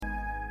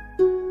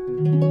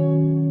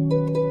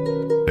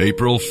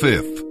April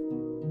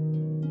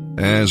 5th.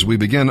 As we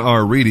begin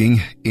our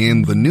reading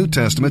in the New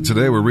Testament,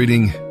 today we're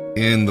reading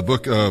in the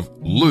book of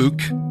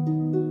Luke,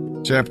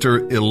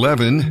 chapter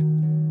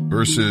 11,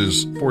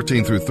 verses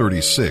 14 through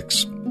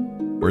 36,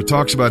 where it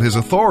talks about his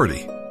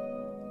authority.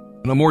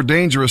 No more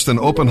dangerous than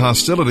open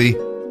hostility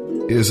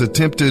is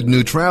attempted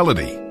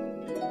neutrality.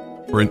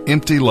 For an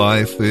empty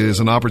life is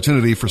an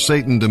opportunity for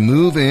Satan to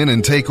move in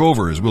and take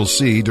over, as we'll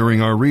see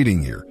during our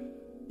reading here.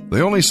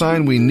 The only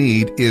sign we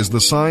need is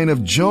the sign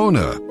of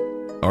Jonah,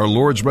 our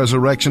Lord's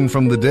resurrection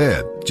from the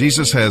dead.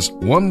 Jesus has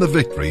won the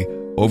victory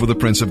over the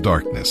prince of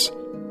darkness.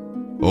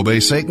 Obey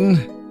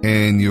Satan,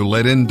 and you'll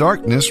let in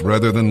darkness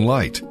rather than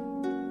light.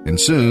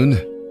 And soon,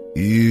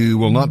 you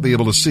will not be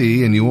able to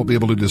see, and you won't be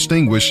able to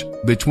distinguish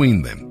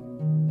between them.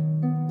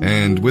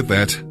 And with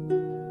that,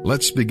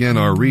 let's begin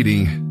our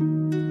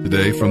reading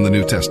today from the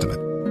New Testament.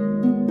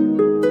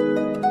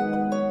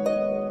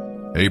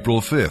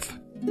 April 5th.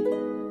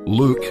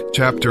 Luke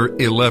chapter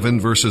 11,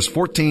 verses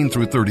 14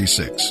 through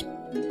 36.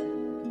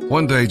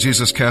 One day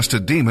Jesus cast a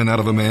demon out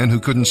of a man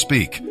who couldn't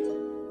speak,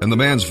 and the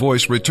man's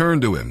voice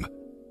returned to him.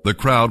 The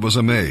crowd was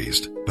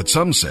amazed, but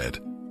some said,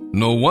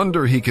 "No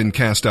wonder he can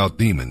cast out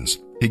demons.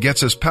 He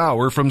gets his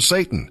power from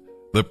Satan,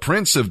 the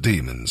prince of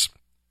demons."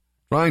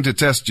 Trying to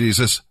test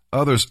Jesus,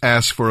 others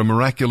asked for a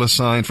miraculous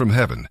sign from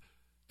heaven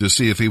to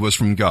see if he was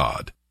from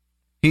God.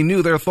 He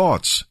knew their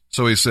thoughts,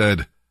 so he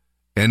said,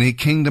 "Any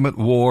kingdom at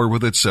war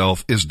with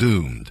itself is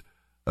doomed.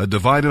 A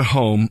divided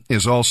home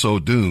is also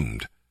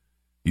doomed.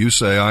 You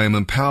say, 'I am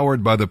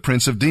empowered by the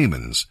prince of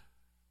demons.'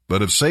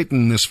 But if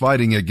Satan is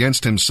fighting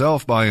against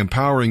himself by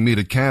empowering me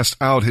to cast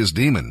out his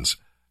demons,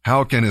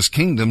 how can his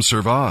kingdom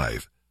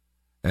survive?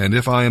 And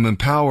if I am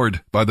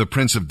empowered by the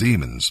prince of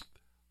demons,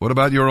 what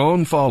about your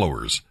own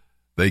followers?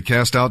 They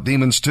cast out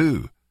demons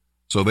too,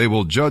 so they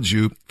will judge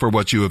you for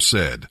what you have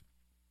said.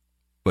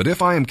 But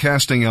if I am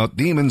casting out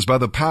demons by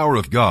the power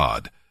of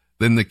God,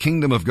 then the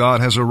kingdom of God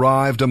has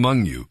arrived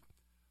among you.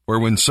 For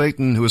when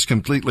Satan, who is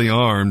completely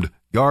armed,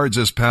 guards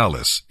his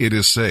palace, it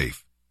is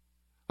safe,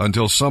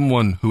 until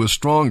someone who is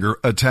stronger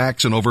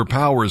attacks and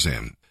overpowers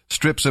him,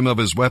 strips him of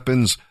his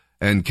weapons,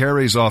 and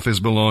carries off his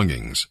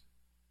belongings.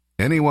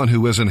 Anyone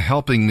who isn't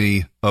helping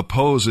me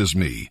opposes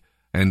me,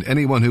 and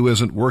anyone who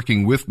isn't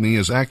working with me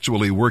is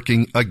actually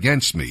working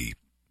against me.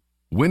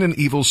 When an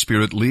evil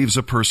spirit leaves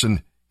a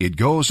person, it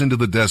goes into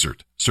the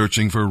desert,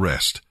 searching for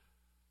rest.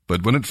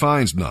 But when it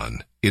finds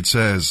none, it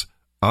says,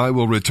 'I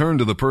will return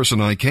to the person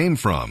I came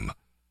from.'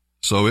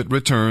 So it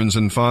returns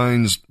and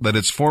finds that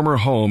its former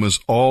home is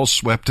all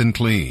swept and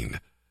clean.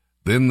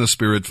 Then the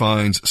spirit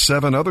finds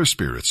 7 other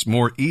spirits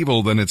more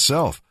evil than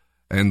itself,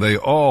 and they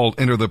all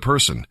enter the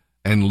person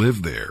and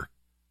live there.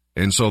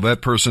 And so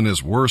that person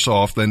is worse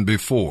off than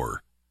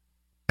before."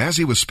 As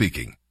he was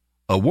speaking,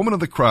 a woman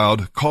of the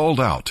crowd called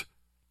out,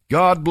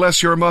 "God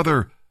bless your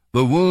mother,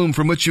 the womb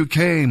from which you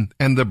came,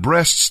 and the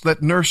breasts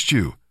that nursed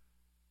you."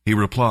 He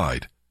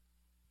replied,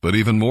 "But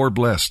even more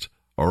blessed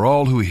are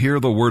all who hear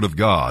the word of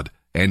God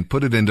and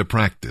put it into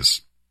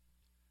practice."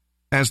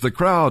 As the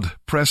crowd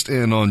pressed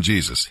in on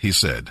Jesus, he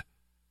said,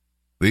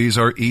 "These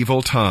are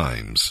evil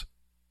times,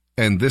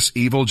 and this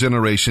evil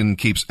generation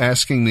keeps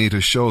asking me to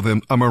show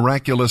them a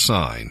miraculous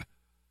sign.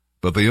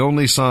 But the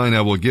only sign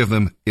I will give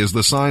them is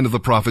the sign of the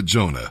prophet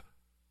Jonah.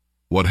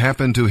 What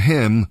happened to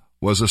him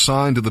was a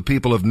sign to the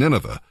people of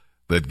Nineveh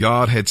that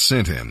God had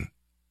sent him.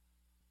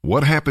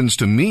 What happens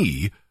to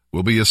me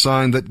will be a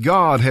sign that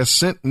God has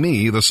sent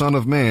me, the Son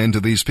of Man,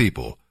 to these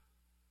people.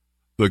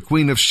 The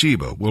Queen of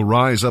Sheba will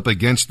rise up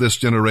against this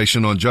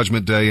generation on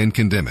Judgment Day and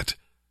condemn it,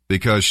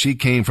 because she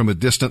came from a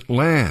distant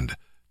land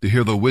to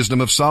hear the wisdom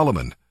of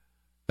Solomon.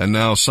 And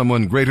now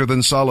someone greater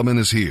than Solomon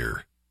is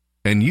here,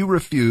 and you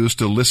refuse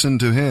to listen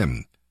to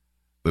him.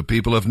 The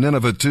people of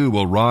Nineveh too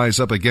will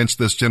rise up against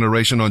this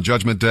generation on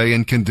Judgment Day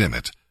and condemn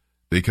it,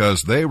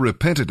 because they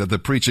repented at the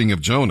preaching of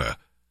Jonah.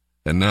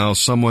 And now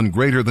someone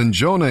greater than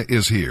Jonah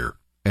is here,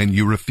 and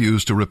you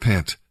refuse to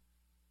repent.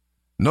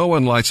 No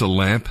one lights a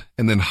lamp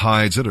and then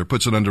hides it or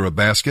puts it under a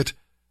basket.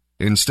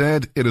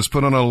 Instead, it is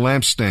put on a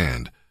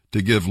lampstand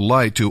to give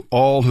light to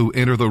all who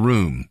enter the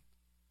room.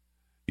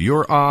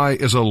 Your eye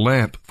is a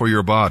lamp for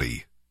your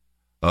body.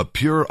 A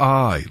pure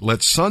eye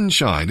lets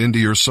sunshine into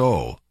your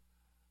soul.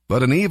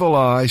 But an evil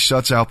eye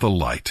shuts out the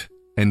light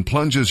and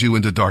plunges you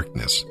into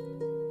darkness.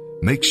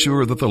 Make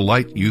sure that the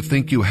light you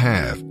think you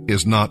have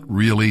is not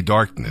really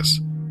darkness.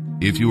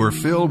 If you are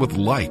filled with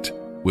light,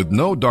 with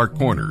no dark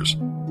corners,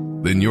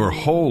 then your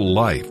whole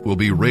life will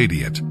be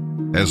radiant,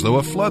 as though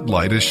a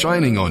floodlight is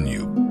shining on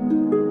you.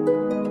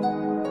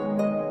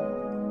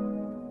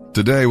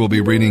 Today we'll be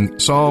reading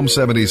Psalm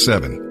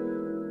 77.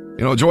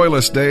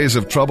 Joyless days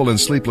of trouble and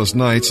sleepless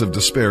nights of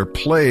despair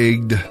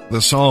plagued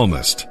the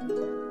psalmist.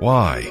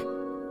 Why?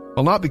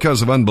 Well, not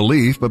because of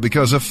unbelief, but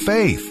because of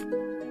faith.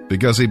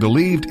 Because he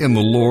believed in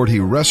the Lord, he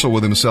wrestled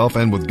with himself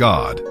and with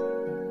God.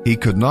 He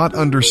could not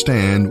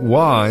understand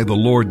why the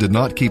Lord did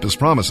not keep his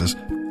promises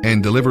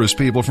and deliver his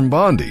people from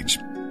bondage.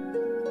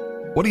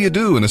 What do you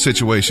do in a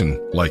situation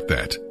like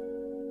that?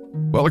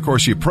 Well, of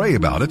course, you pray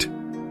about it.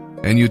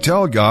 And you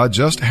tell God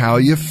just how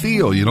you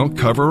feel. You don't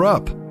cover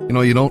up.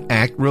 You don't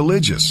act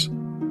religious.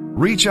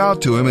 Reach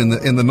out to Him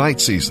in the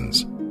night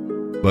seasons.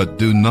 But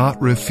do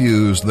not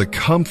refuse the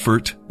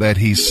comfort that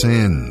He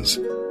sends.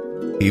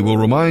 He will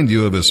remind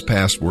you of His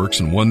past works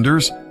and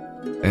wonders,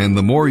 and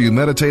the more you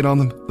meditate on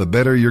them, the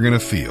better you're going to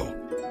feel.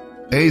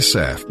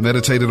 Asaph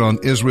meditated on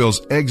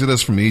Israel's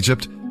exodus from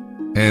Egypt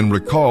and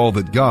recalled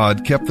that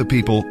God kept the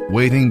people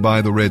waiting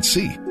by the Red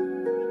Sea,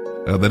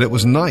 that it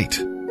was night,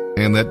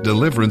 and that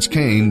deliverance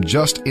came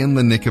just in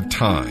the nick of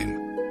time.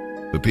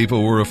 The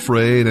people were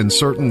afraid and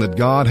certain that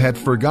God had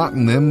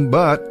forgotten them,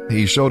 but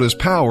He showed His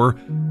power,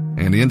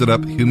 and He ended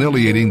up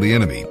humiliating the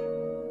enemy.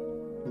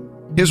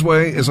 His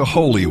way is a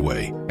holy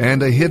way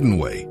and a hidden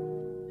way.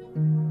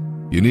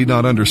 You need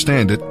not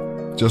understand it.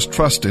 Just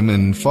trust Him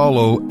and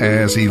follow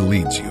as He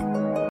leads you.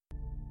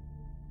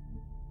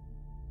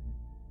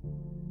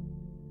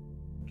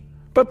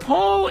 But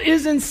Paul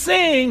isn't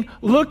saying,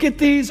 look at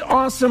these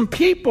awesome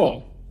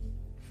people.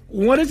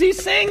 What is he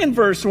saying in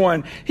verse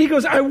 1? He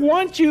goes, I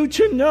want you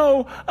to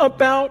know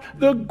about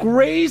the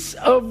grace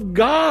of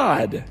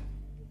God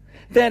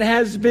that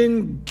has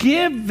been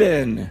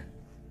given.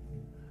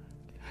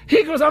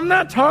 He goes, I'm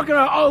not talking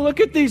about, oh,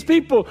 look at these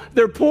people.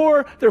 They're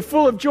poor. They're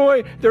full of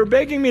joy. They're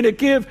begging me to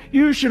give.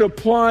 You should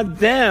applaud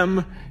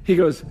them. He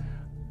goes,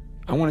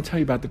 I want to tell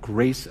you about the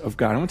grace of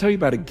God. I want to tell you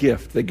about a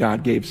gift that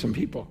God gave some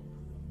people.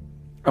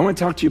 I want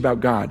to talk to you about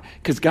God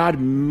because God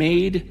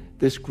made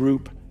this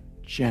group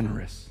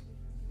generous.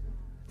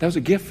 That was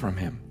a gift from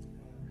Him.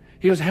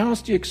 He goes, how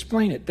else do you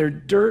explain it? They're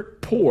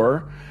dirt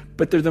poor,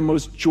 but they're the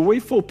most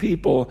joyful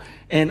people,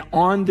 and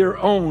on their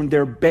own,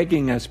 they're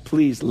begging us,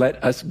 please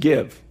let us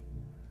give.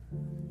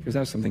 Because that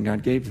was something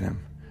God gave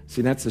them.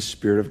 See, that's the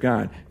Spirit of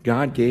God.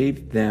 God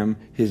gave them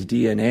His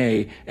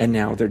DNA, and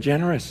now they're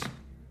generous.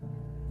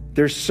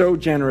 They're so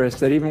generous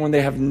that even when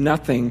they have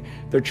nothing,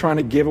 they're trying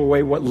to give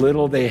away what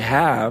little they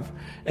have,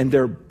 and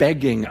they're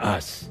begging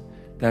us.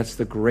 That's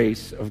the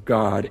grace of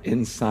God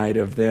inside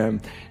of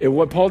them.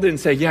 What Paul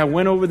didn't say, I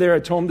went over there, I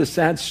told him the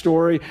sad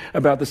story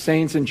about the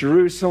saints in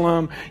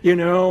Jerusalem,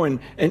 and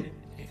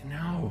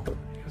no,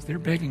 because they're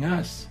begging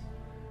us.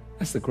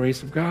 That's the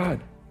grace of God.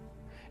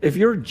 If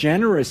you're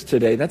generous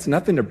today, that's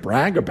nothing to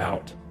brag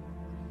about.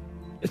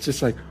 It's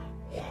just like,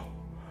 whoa,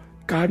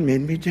 God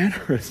made me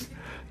generous.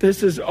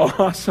 This is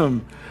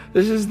awesome.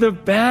 This is the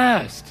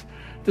best.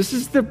 This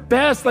is the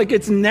best. Like,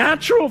 it's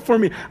natural for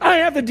me. I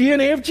have the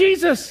DNA of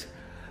Jesus.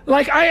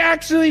 Like, I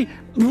actually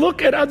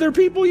look at other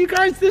people. You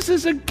guys, this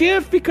is a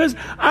gift because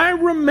I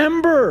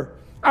remember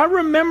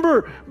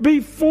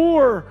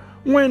before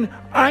when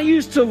I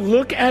used to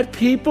look at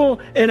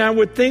people and I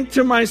would think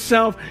to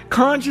myself,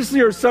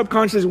 consciously or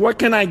subconsciously, what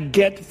can I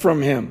get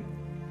from him?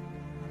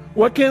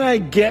 What can I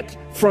get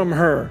from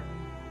her?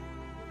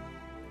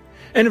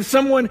 And if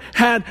someone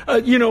had,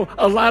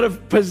 a lot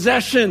of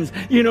possessions,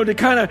 to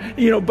kind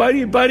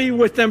of, buddy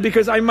with them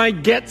because I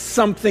might get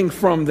something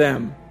from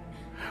them.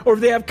 Or if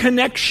they have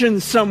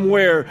connections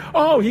somewhere.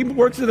 Oh, he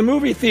works at the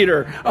movie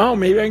theater. Oh,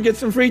 maybe I can get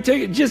some free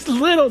tickets. Just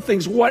little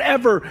things,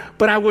 whatever.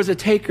 But I was a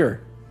taker.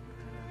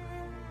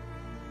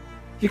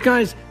 You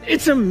guys,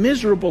 it's a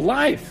miserable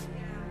life.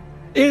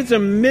 It's a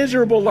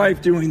miserable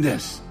life doing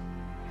this.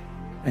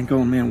 And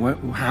going, man,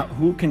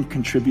 who can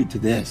contribute to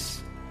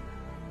this?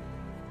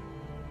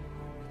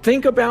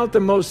 Think about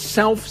the most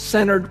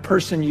self-centered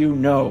person you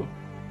know.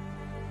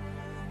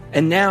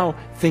 And now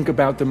think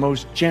about the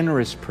most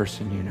generous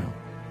person you know.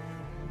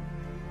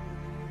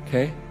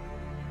 Okay?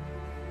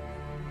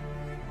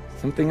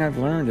 Something I've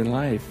learned in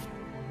life.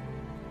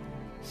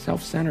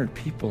 Self-centered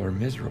people are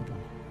miserable.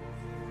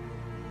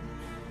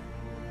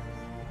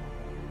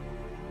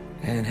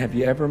 And have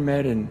you ever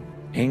met an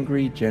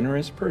angry,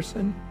 generous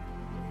person?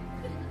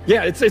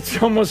 Yeah,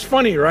 it's almost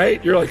funny,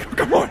 right? You're like,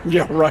 come on,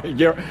 yeah, right,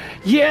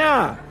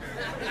 yeah.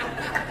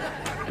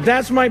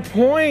 That's my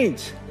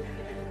point.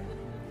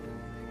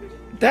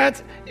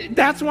 That's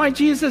why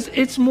Jesus,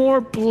 it's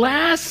more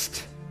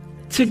blessed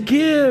to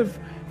give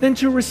than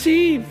to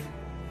receive.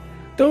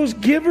 Those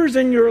givers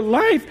in your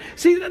life.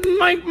 See,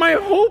 my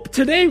hope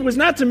today was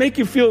not to make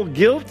you feel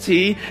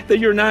guilty that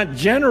you're not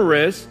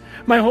generous.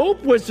 My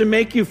hope was to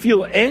make you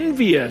feel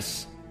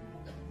envious.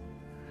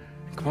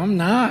 I'm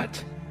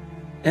not.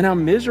 And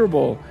I'm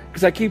miserable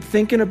because I keep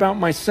thinking about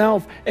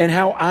myself and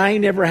how I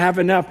never have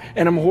enough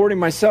and I'm hoarding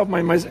myself.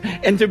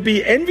 And to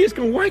be envious,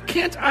 going, why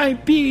can't I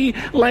be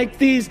like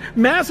these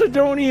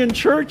Macedonian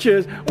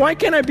churches? Why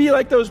can't I be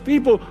like those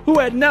people who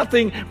had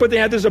nothing, but they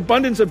had this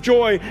abundance of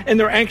joy and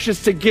they're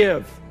anxious to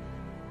give?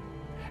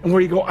 And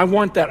where you go, I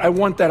want that.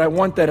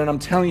 And I'm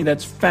telling you,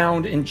 that's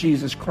found in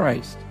Jesus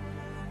Christ.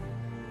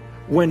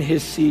 When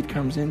His seed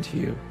comes into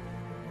you.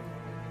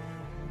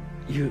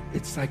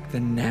 It's like the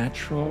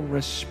natural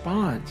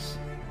response,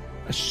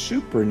 a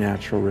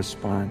supernatural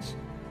response,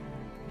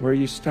 where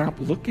you stop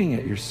looking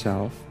at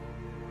yourself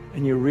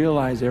and you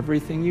realize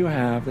everything you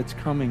have that's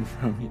coming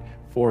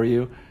for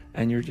you,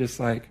 and you're just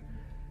like,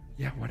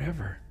 yeah,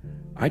 whatever.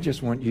 I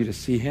just want you to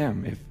see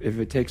him. If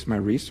it takes my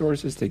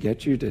resources to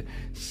get you to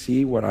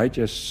see what I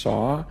just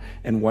saw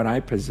and what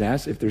I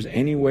possess, if there's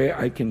any way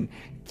I can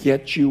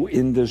get you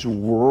in this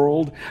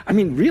world. I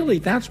mean, really,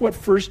 that's what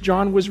 1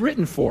 John was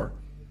written for.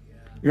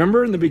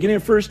 Remember in the beginning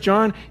of 1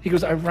 John, he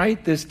goes, I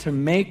write this to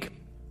make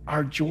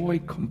our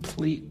joy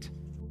complete.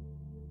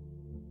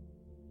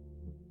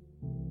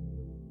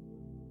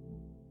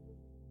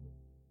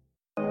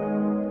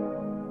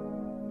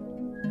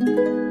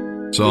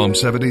 Psalm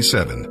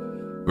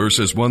 77,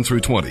 verses 1 through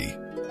 20.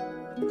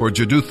 For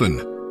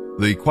Jeduthun,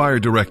 the choir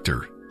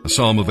director, a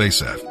psalm of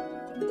Asaph.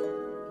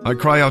 I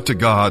cry out to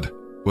God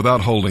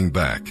without holding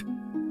back.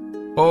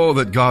 Oh,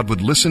 that God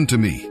would listen to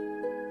me.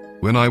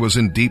 When I was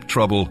in deep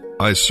trouble,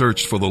 I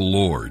searched for the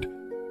Lord.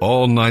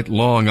 All night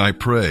long I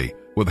pray,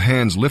 with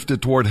hands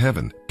lifted toward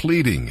heaven,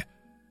 pleading.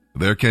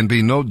 There can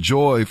be no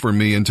joy for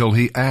me until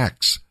he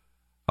acts.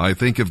 I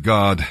think of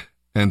God,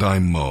 and I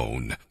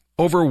moan,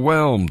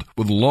 overwhelmed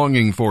with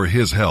longing for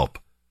his help.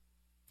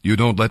 You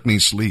don't let me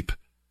sleep.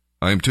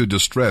 I am too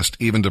distressed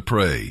even to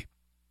pray.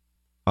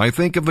 I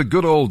think of the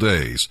good old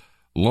days,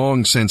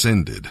 long since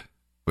ended,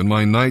 when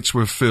my nights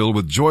were filled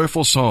with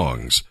joyful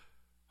songs.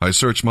 I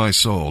search my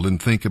soul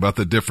and think about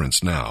the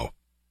difference now.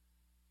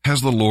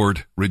 Has the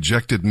Lord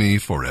rejected me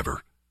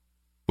forever?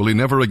 Will he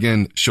never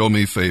again show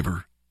me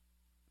favor?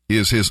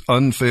 Is his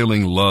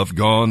unfailing love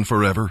gone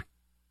forever?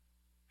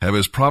 Have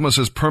his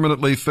promises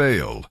permanently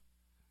failed?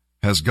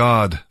 Has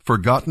God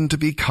forgotten to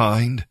be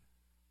kind?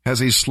 Has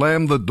he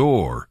slammed the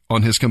door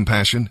on his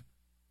compassion?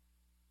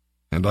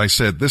 And I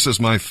said, this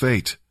is my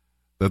fate,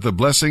 that the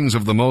blessings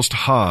of the Most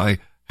High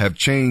have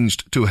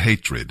changed to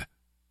hatred.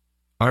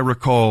 I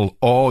recall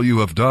all you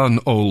have done,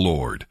 O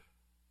Lord.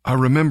 I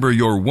remember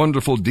your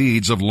wonderful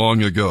deeds of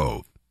long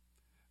ago.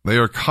 They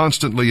are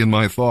constantly in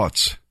my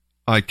thoughts.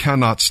 I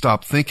cannot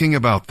stop thinking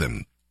about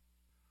them.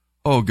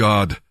 O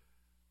God,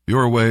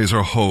 your ways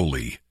are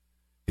holy.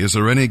 Is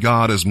there any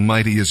God as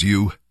mighty as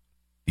you?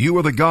 You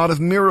are the God of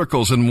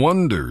miracles and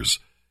wonders.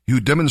 You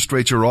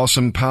demonstrate your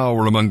awesome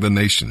power among the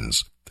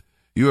nations.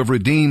 You have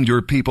redeemed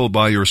your people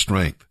by your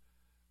strength,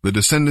 the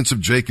descendants of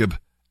Jacob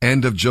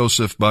and of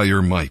Joseph by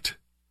your might.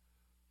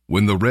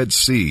 When the Red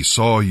Sea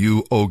saw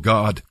you, O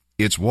God,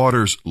 its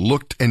waters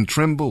looked and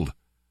trembled.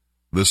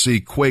 The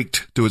sea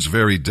quaked to its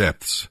very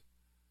depths.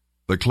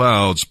 The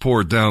clouds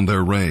poured down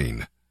their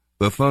rain.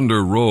 The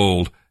thunder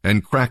rolled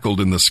and crackled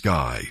in the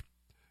sky.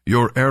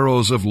 Your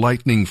arrows of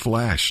lightning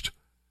flashed.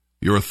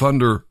 Your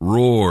thunder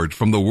roared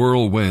from the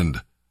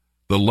whirlwind.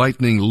 The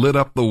lightning lit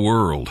up the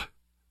world.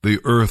 The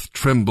earth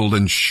trembled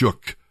and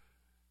shook.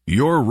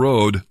 Your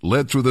road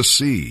led through the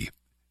sea,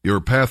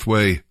 your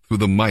pathway through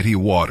the mighty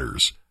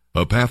waters,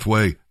 a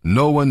pathway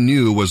no one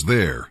knew was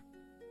there.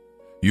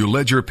 You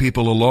led your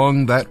people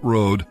along that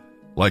road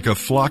like a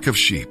flock of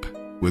sheep,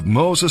 with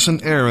Moses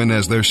and Aaron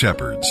as their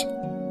shepherds.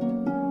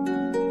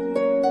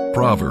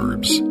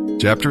 Proverbs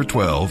chapter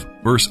 12,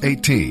 verse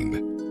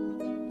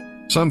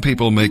 18. Some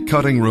people make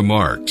cutting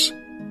remarks,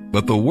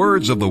 but the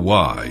words of the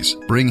wise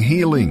bring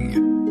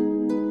healing.